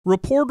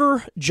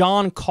Reporter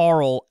Jon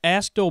Karl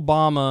asked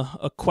Obama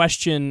a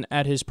question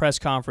at his press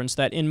conference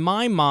that, in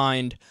my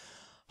mind,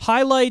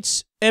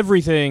 highlights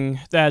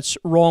everything that's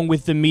wrong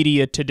with the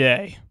media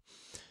today.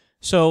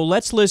 So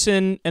let's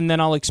listen, and then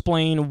I'll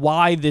explain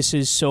why this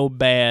is so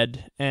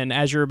bad. And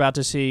as you're about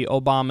to see,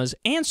 Obama's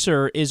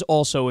answer is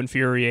also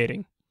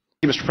infuriating.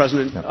 Mr.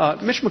 President,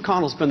 Mitch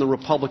McConnell's been the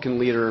Republican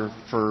leader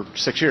for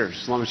 6 years,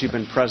 as long as you've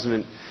been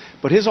president.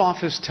 But his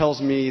office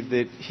tells me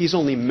that he's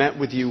only met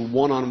with you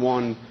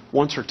one-on-one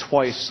once or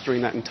twice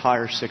during that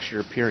entire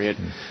 6-year period.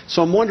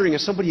 So I'm wondering,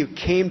 as somebody who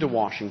came to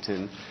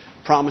Washington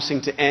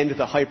promising to end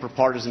the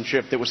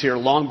hyper-partisanship that was here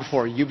long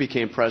before you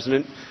became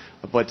president,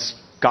 but's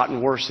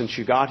gotten worse since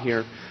you got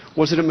here,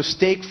 was it a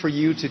mistake for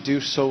you to do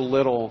so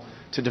little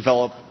to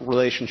develop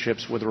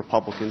relationships with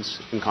Republicans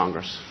in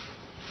Congress?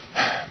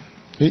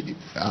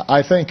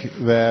 I think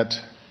that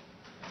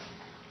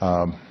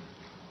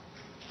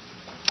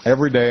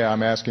every day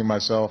I'm asking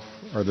myself,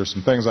 are there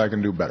some things I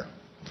can do better?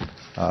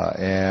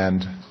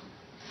 And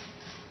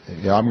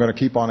I'm going to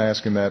keep on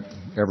asking that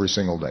every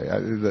single day.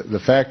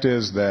 The fact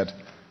is that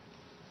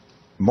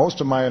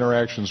most of my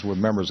interactions with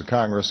members of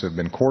Congress have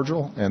been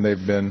cordial, and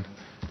they've been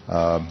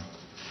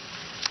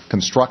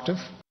constructive.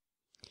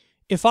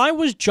 If I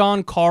was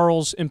Jon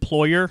Karl's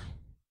employer,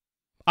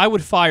 I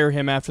would fire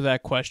him after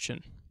that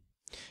question,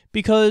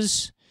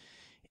 because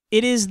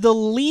it is the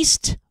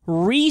least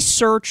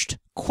researched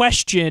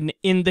question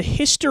in the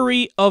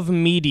history of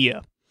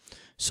media.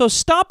 So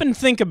stop and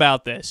think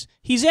about this.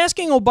 He's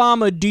asking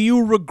Obama, do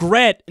you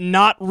regret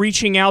not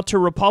reaching out to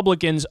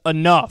Republicans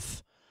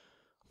enough?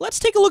 Let's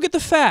take a look at the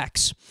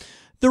facts.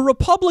 The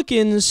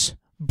Republicans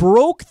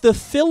broke the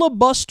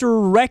filibuster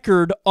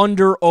record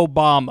under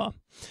Obama.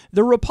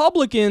 The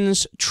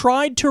Republicans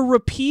tried to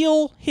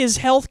repeal his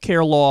health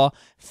care law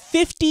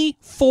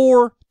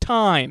 54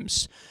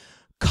 times.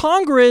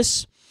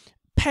 Congress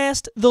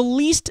passed the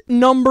least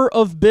number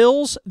of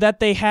bills that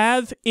they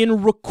have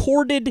in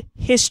recorded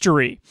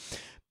history.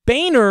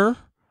 Boehner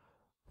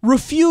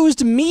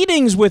refused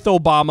meetings with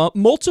Obama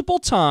multiple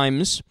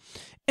times,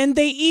 and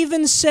they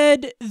even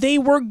said they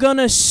were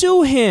gonna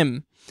sue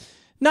him.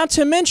 Not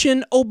to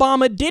mention,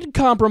 Obama did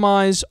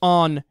compromise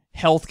on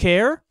health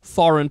care,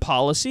 foreign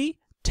policy,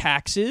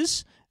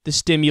 taxes, the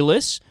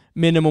stimulus,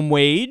 minimum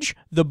wage,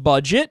 the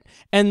budget,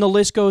 and the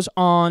list goes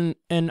on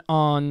and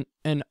on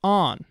and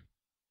on.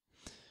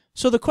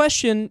 So the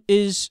question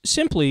is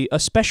simply a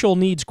special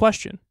needs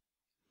question.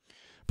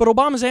 But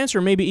Obama's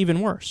answer may be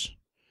even worse.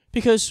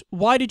 Because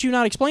why did you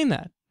not explain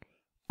that?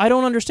 I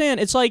don't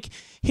understand. It's like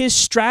his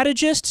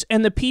strategists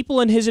and the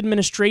people in his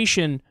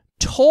administration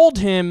told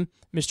him,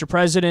 Mr.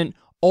 President,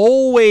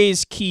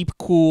 always keep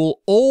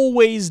cool,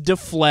 always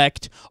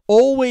deflect,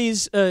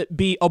 always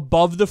be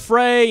above the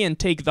fray and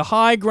take the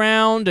high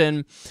ground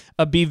and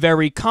be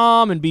very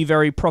calm and be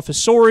very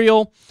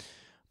professorial.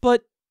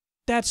 But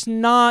that's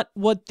not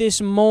what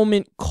this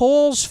moment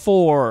calls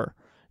for.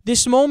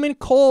 This moment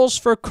calls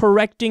for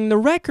correcting the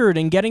record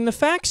and getting the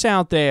facts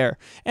out there.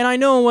 And I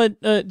know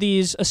what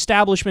these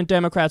establishment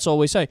Democrats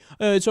always say.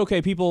 It's okay,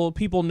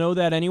 people know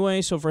that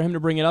anyway, so for him to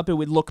bring it up, it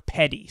would look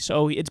petty.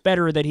 So it's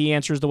better that he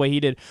answers the way he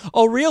did.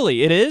 Oh,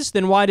 really? It is?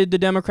 Then why did the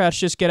Democrats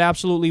just get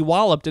absolutely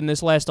walloped in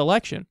this last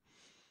election?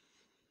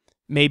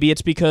 Maybe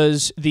it's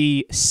because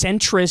the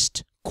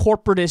centrist,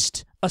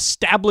 corporatist,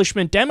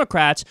 establishment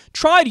Democrats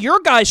tried your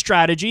guy's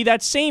strategy,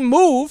 that same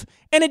move,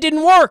 and it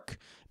didn't work.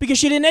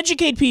 Because you didn't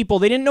educate people.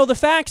 They didn't know the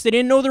facts. They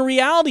didn't know the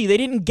reality. They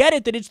didn't get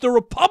it that it's the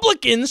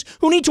Republicans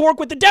who need to work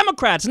with the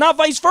Democrats, not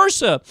vice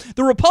versa.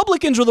 The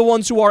Republicans are the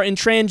ones who are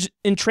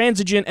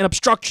intransigent and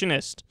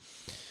obstructionist.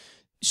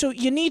 So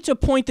you need to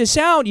point this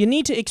out. You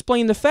need to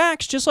explain the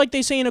facts. Just like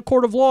they say in a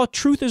court of law,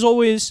 truth is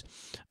always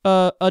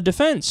a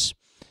defense.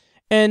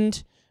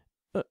 And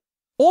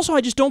also, I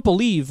just don't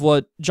believe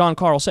what Jon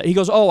Karl said. He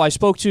goes, oh, I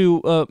spoke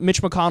to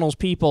Mitch McConnell's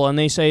people, and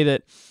they say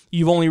that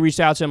you've only reached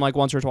out to him like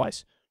once or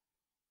twice.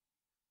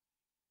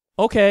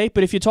 Okay,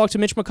 but if you talk to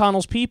Mitch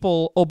McConnell's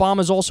people,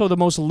 Obama's also the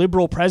most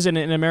liberal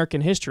president in American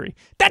history.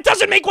 That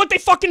doesn't make what they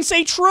fucking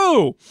say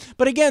true.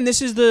 But again,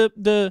 this is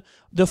the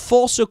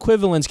false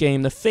equivalence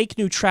game, the fake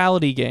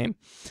neutrality game.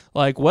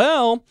 Like,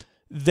 well,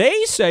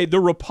 they say, the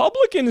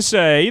Republicans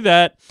say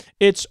that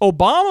it's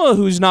Obama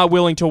who's not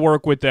willing to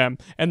work with them,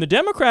 and the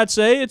Democrats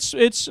say it's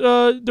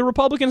the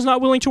Republicans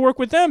not willing to work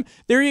with them.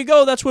 There you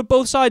go. That's what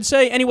both sides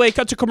say. Anyway,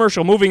 cut to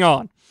commercial. Moving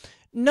on.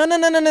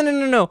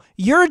 No.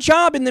 Your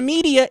job in the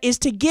media is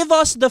to give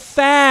us the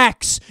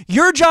facts.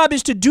 Your job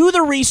is to do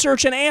the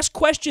research and ask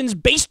questions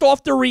based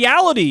off the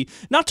reality,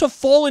 not to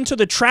fall into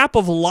the trap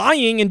of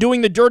lying and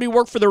doing the dirty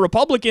work for the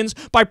Republicans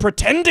by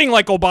pretending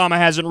like Obama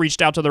hasn't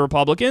reached out to the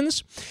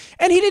Republicans.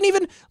 And he didn't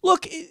even,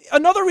 look,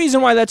 another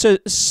reason why that's a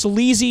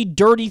sleazy,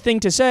 dirty thing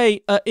to say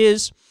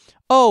is,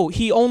 oh,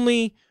 he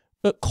only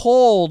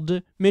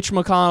called Mitch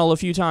McConnell a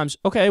few times.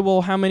 Okay,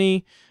 well, how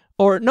many...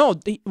 Or no,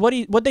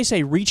 what they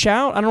say, reach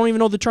out? I don't even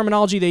know the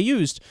terminology they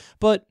used.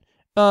 But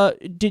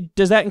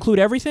does that include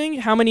everything?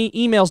 How many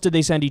emails did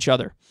they send each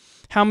other?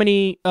 How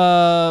many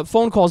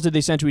phone calls did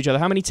they send to each other?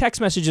 How many text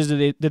messages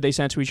did they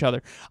send to each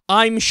other?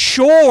 I'm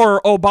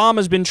sure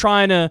Obama's been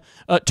trying to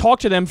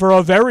talk to them for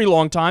a very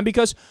long time,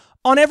 because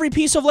on every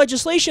piece of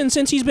legislation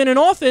since he's been in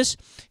office,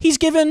 he's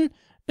given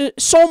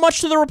so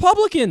much to the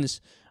Republicans.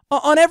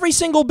 On every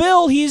single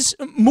bill, he's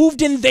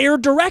moved in their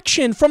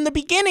direction from the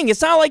beginning.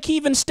 It's not like he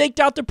even staked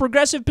out the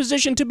progressive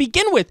position to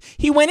begin with.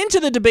 He went into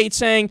the debate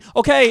saying,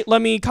 okay,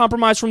 let me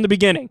compromise from the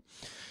beginning.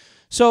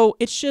 So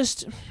it's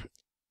just,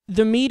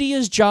 the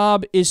media's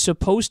job is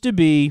supposed to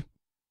be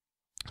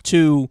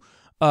to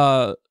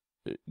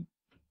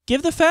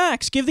give the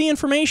facts, give the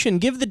information,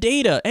 give the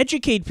data,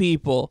 educate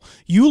people.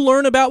 You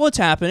learn about what's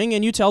happening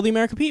and you tell the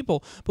American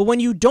people. But when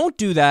you don't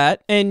do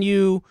that and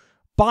you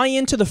buy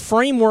into the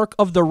framework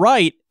of the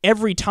right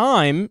every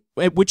time,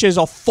 which is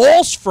a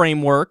false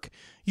framework,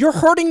 you're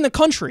hurting the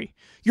country.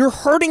 You're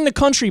hurting the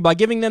country by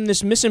giving them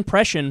this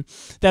misimpression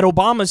that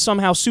Obama's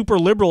somehow super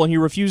liberal and he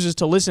refuses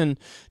to listen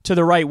to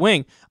the right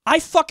wing. I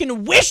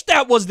fucking wish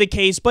that was the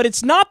case, but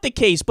it's not the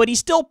case. But he's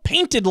still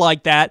painted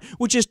like that,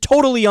 which is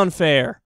totally unfair.